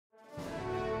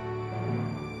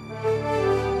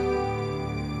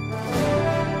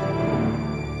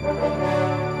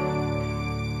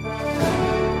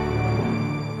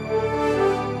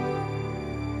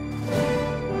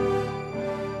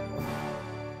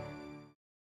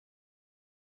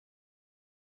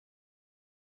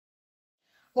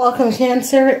Welcome,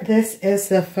 Cancer. This is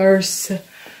the first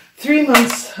 3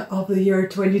 months of the year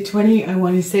 2020. I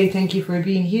want to say thank you for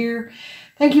being here.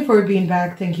 Thank you for being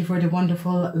back. Thank you for the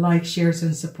wonderful likes, shares,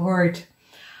 and support.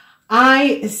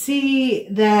 I see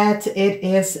that it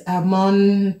is a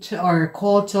month or a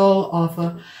quarter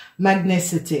of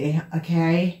magnicity.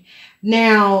 Okay.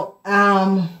 Now,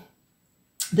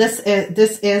 this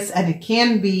is, and it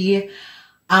can be,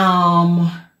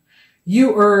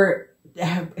 you are,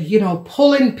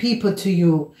 pulling people to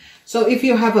you. So if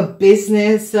you have a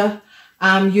business,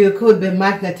 you could be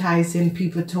magnetizing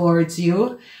people towards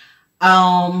you.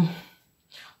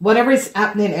 Whatever is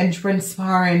happening and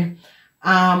transpiring,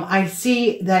 I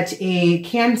see that a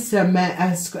Cancer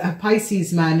man, a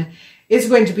Pisces man, is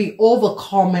going to be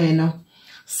overcoming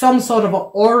some sort of a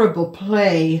horrible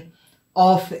play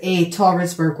of a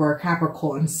Taurus, Virgo, or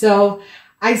Capricorn. So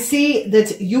I see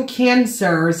that you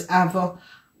Cancers have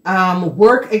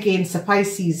worked against a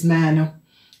Pisces man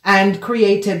and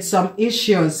created some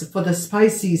issues for the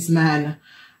Pisces man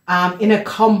in a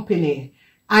company,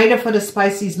 either for the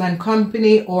Pisces man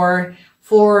company or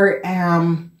for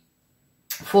a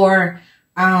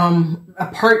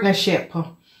partnership.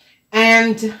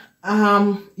 And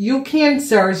you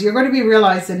Cancers, you're going to be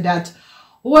realizing that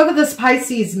whoever this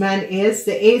Pisces man is,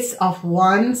 the Ace of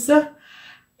Wands,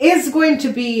 is going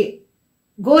to be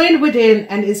going within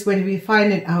and is going to be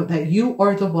finding out that you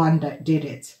are the one that did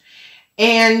it.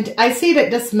 And I see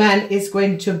that this man is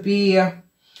going to be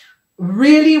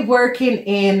really working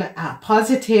in a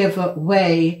positive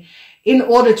way in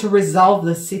order to resolve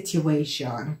the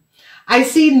situation. I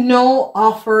see no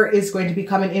offer is going to be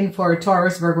coming in for a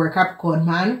Taurus, Virgo, or Capricorn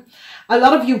man. A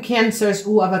lot of you Cancers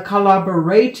who have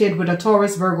collaborated with a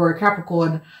Taurus, Virgo, or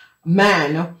Capricorn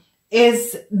man,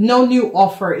 is no new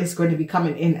offer is going to be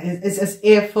coming in. It's as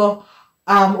if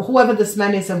whoever this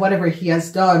man is and whatever he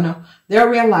has done, they're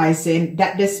realizing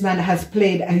that this man has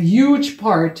played a huge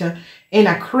part in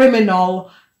a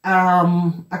criminal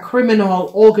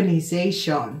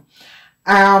organization.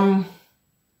 And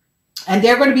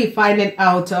they're going to be finding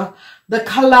out the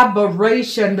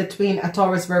collaboration between a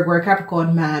Taurus, Virgo, or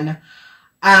Capricorn man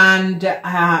and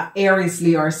Aries,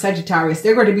 Leo, or Sagittarius.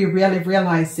 They're going to be really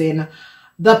realizing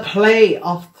the play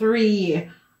of three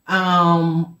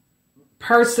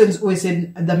persons who is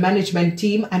in the management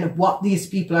team and what these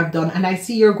people have done. And I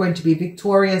see you're going to be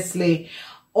victoriously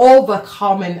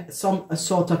overcoming some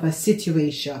sort of a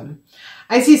situation.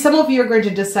 I see some of you are going to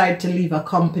decide to leave a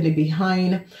company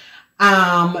behind.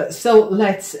 So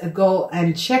let's go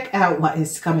and check out what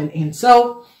is coming in.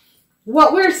 So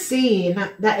what we're seeing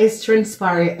that is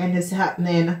transpiring and is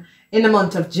happening in the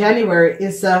month of January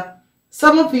is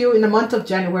some of you in the month of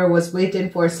January was waiting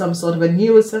for some sort of a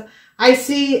news. I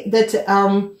see that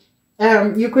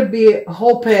you could be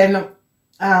hoping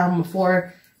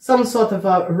for some sort of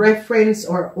a reference,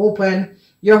 or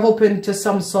you're hoping to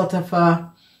some sort of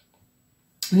a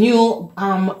new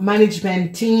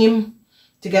management team,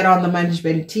 to get on the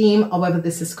management team. However,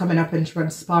 this is coming up and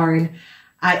transpiring.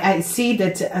 I see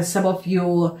that some of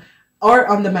you are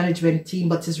on the management team,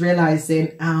 but is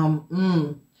realizing,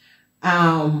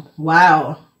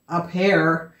 wow, up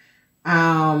here,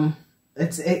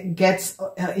 it gets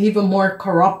even more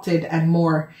corrupted and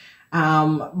more,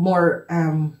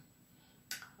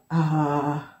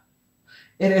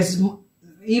 it is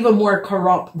even more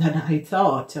corrupt than I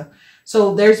thought.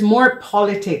 So there's more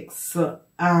politics.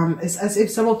 It's as if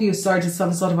some of you started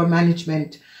some sort of a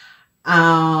management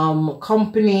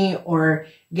company, or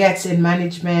gets in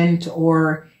management,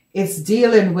 or it's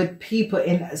dealing with people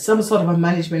in some sort of a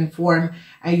management form,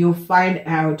 and you find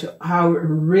out how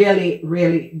really,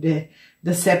 really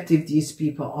deceptive these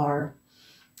people are.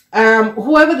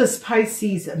 Whoever this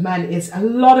Pisces man is, a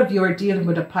lot of you are dealing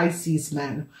with a Pisces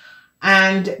man.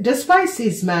 And this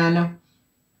Pisces man,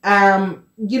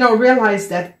 realize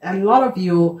that a lot of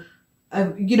you,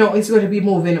 is going to be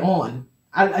moving on.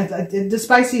 This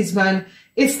Pisces man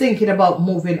is thinking about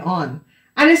moving on.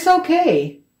 And it's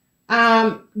okay.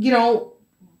 Some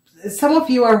of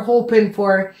you are hoping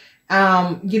for,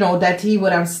 that he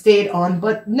would have stayed on,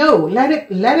 but no, let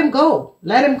him go.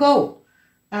 Let him go.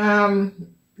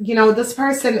 This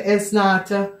person is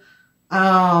not, it's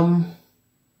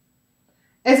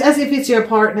as if it's your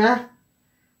partner,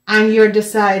 and you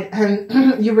decide,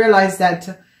 and you realize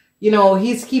that,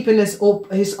 he's keeping his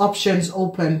options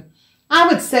open. I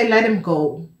would say let him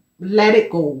go. Let it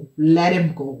go. Let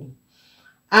him go.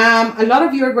 A lot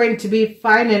of you are going to be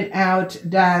finding out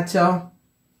that some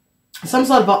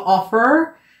sort of an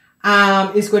offer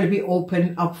is going to be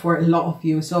open up for a lot of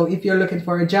you. So if you're looking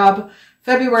for a job,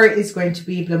 February is going to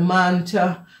be the month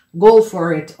go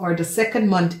for it. Or the second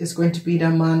month is going to be the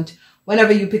month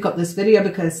whenever you pick up this video,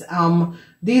 because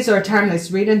these are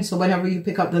timeless readings. So whenever you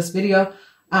pick up this video,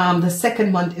 the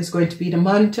second month is going to be the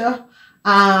month.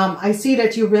 I see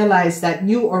that you realize that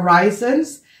new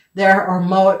horizons, there are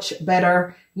much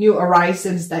better new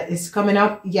horizons that is coming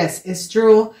up. Yes, it's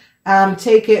true.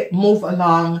 Take it, move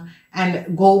along,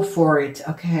 and go for it.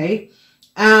 Okay.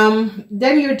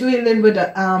 Then you're dealing with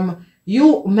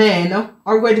you men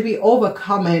are going to be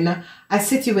overcoming a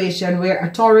situation where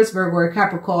a Taurus, Virgo, or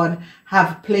Capricorn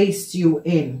have placed you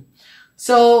in.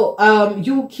 So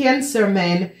you Cancer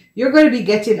men, you're going to be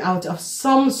getting out of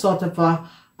some sort of a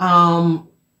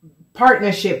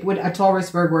partnership with a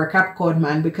Taurus, Virgo, or Capricorn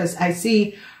man, because I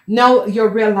see now you're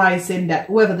realizing that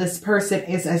whoever this person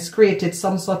is has created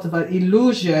some sort of an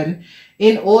illusion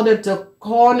in order to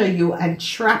corner you and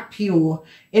trap you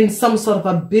in some sort of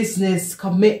a business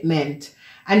commitment.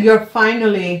 And you're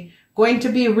finally going to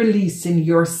be releasing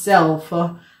yourself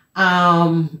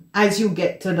as you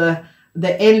get to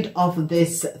the end of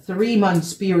this 3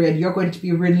 months period. You're going to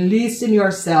be releasing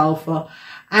yourself.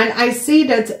 And I see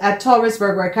that a Taurus,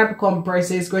 Virgo, or Capricorn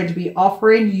person is going to be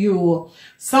offering you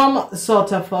some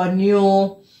sort of a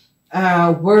new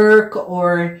work,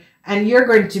 and you're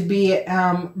going to be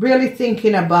really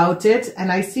thinking about it.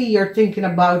 And I see you're thinking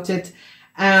about it,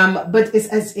 but it's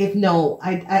as if, no,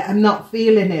 I'm not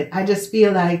feeling it. I just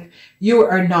feel like you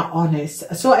are not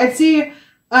honest. So I see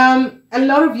a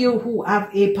lot of you who have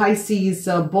a Pisces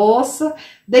boss,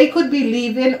 they could be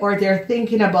leaving, or they're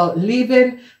thinking about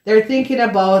leaving. They're thinking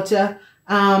about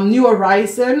new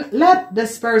horizon. Let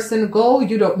this person go.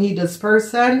 You don't need this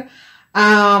person.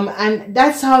 And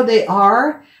that's how they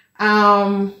are.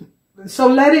 So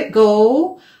let it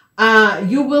go.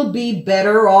 You will be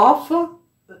better off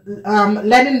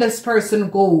letting this person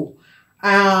go.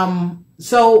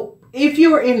 So if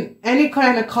you're in any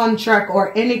kind of contract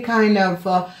or any kind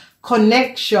of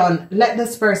connection, let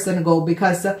this person go,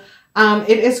 because it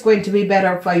is going to be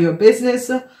better for your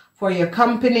business, for your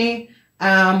company,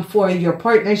 for your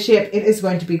partnership. It is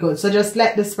going to be good. So just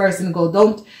let this person go.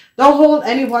 Don't hold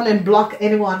anyone and block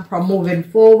anyone from moving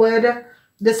forward.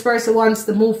 This person wants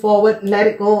to move forward. Let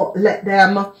it go. Let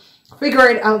them figure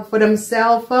it out for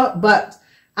themselves. But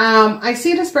I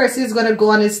see this person is going to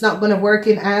go and it's not going to work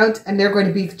out, and they're going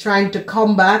to be trying to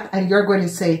come back, and you're going to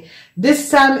say, this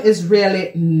time is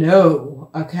really no.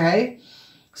 Okay.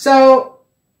 So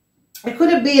it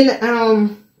could have been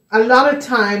a lot of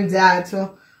times that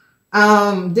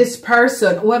this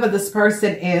person, whoever this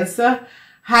person is,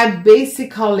 had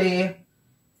basically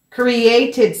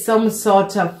created some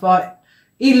sort of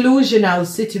illusional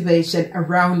situation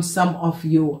around some of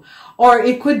you. Or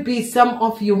it could be some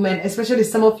of you men, especially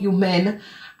some of you men,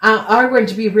 are going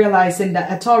to be realizing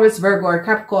that a Taurus, Virgo, or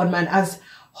Capricorn man has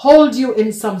hold you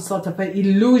in some sort of an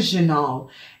illusional.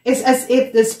 It's as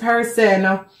if this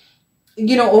person,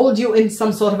 you know, hold you in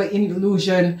some sort of an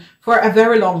illusion for a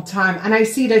very long time. And I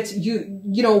see that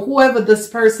you know, whoever this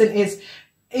person is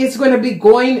going to be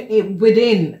going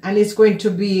within, and is going to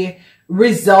be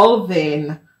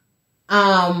resolving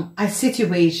a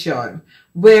situation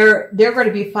where they're going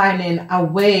to be finding a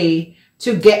way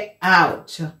to get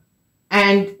out,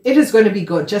 and it is going to be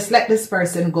good. Just let this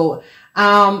person go.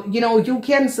 You know, you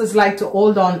Cancers like to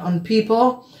hold on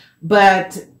people,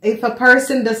 but if a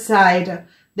person decide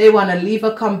they want to leave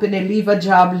a company, leave a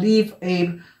job, leave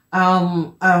a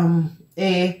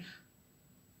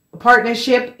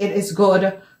partnership, it is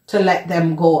good to let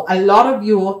them go. A lot of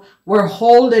you were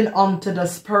holding on to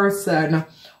this person,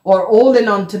 or holding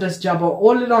on to this job, or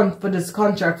holding on for this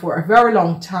contract for a very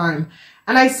long time.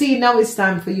 And I see now it's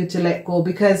time for you to let go,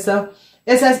 because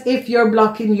it's as if you're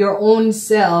blocking your own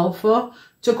self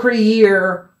to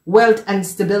create wealth and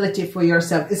stability for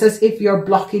yourself. It's as if you're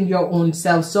blocking your own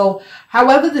self. So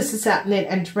however this is happening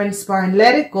and transpiring,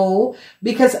 let it go,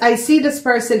 because I see this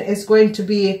person is going to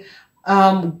be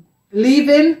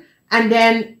leaving, and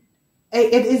then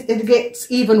it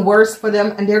gets even worse for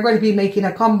them, and they're going to be making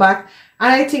a comeback. And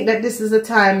I think that this is the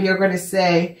time you're going to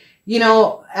say, you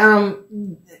know, I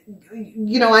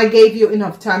gave you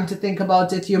enough time to think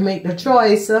about it. You make the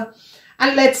choice,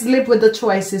 and let's live with the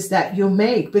choices that you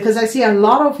make. Because I see a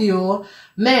lot of you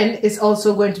men is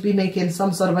also going to be making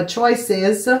some sort of a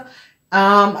choices. A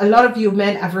lot of you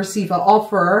men have received an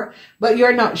offer, but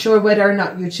you're not sure whether or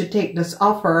not you should take this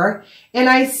offer. And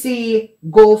I see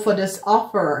go for this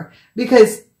offer,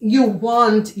 because you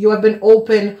have been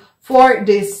open for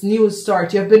this new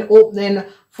start. You've been opening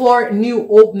for new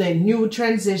opening, new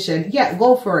transition. Yeah,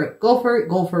 go for it. Go for it.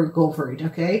 Go for it. Go for it.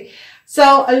 Okay.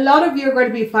 So a lot of you are going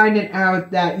to be finding out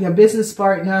that your business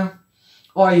partner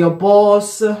or your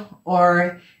boss,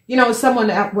 or, you know, someone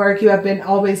at work you have been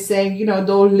always saying, you know,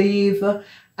 don't leave.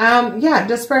 Yeah,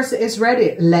 this person is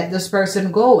ready. Let this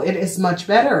person go. It is much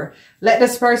better. Let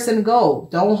this person go.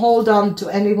 Don't hold on to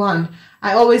anyone.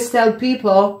 I always tell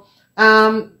people,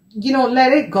 you know,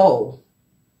 let it go.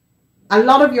 A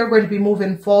lot of you are going to be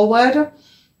moving forward.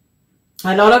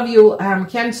 A lot of you,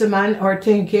 Cancer man, are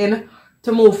thinking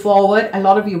to move forward. A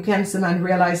lot of you, Cancer man,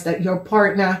 realize that your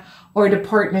partner or the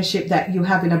partnership that you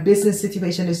have in a business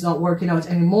situation is not working out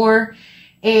anymore.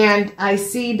 And I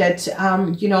see that,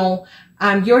 you know,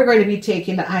 you're going to be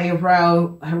taking the higher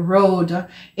road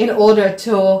in order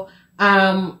to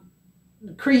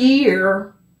create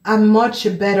a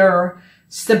much better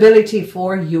stability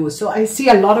for you. So I see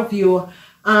a lot of you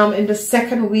in the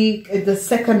second week, the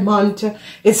second month,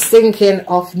 is thinking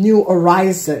of new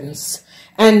horizons.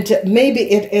 And maybe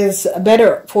it is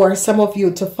better for some of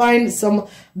you to find some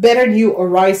better new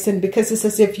horizon, because it's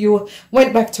as if you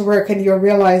went back to work and you're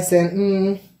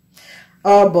realizing,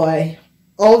 oh boy,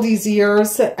 all these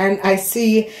years, and I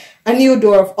see a new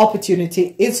door of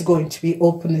opportunity is going to be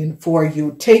opening for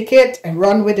you. Take it and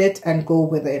run with it and go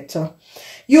with it.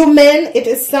 You men, it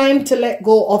is time to let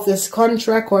go of this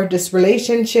contract or this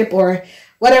relationship or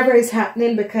whatever is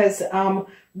happening, because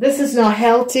this is not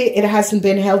healthy. It hasn't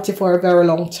been healthy for a very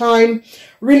long time.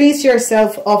 Release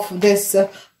yourself of this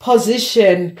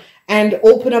position and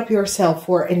open up yourself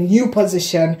for a new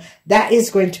position that is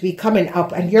going to be coming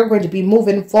up, and you're going to be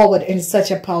moving forward in such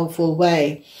a powerful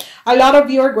way. A lot of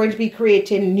you are going to be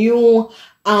creating new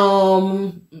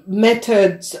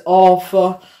methods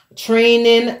of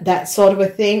training, that sort of a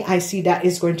thing. I see that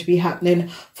is going to be happening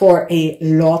for a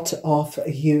lot of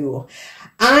you.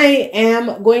 I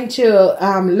am going to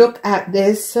look at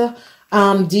this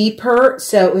deeper.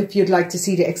 So if you'd like to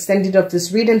see the extended of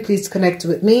this reading, please connect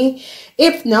with me.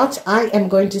 If not, I am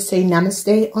going to say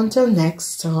namaste until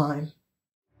next time.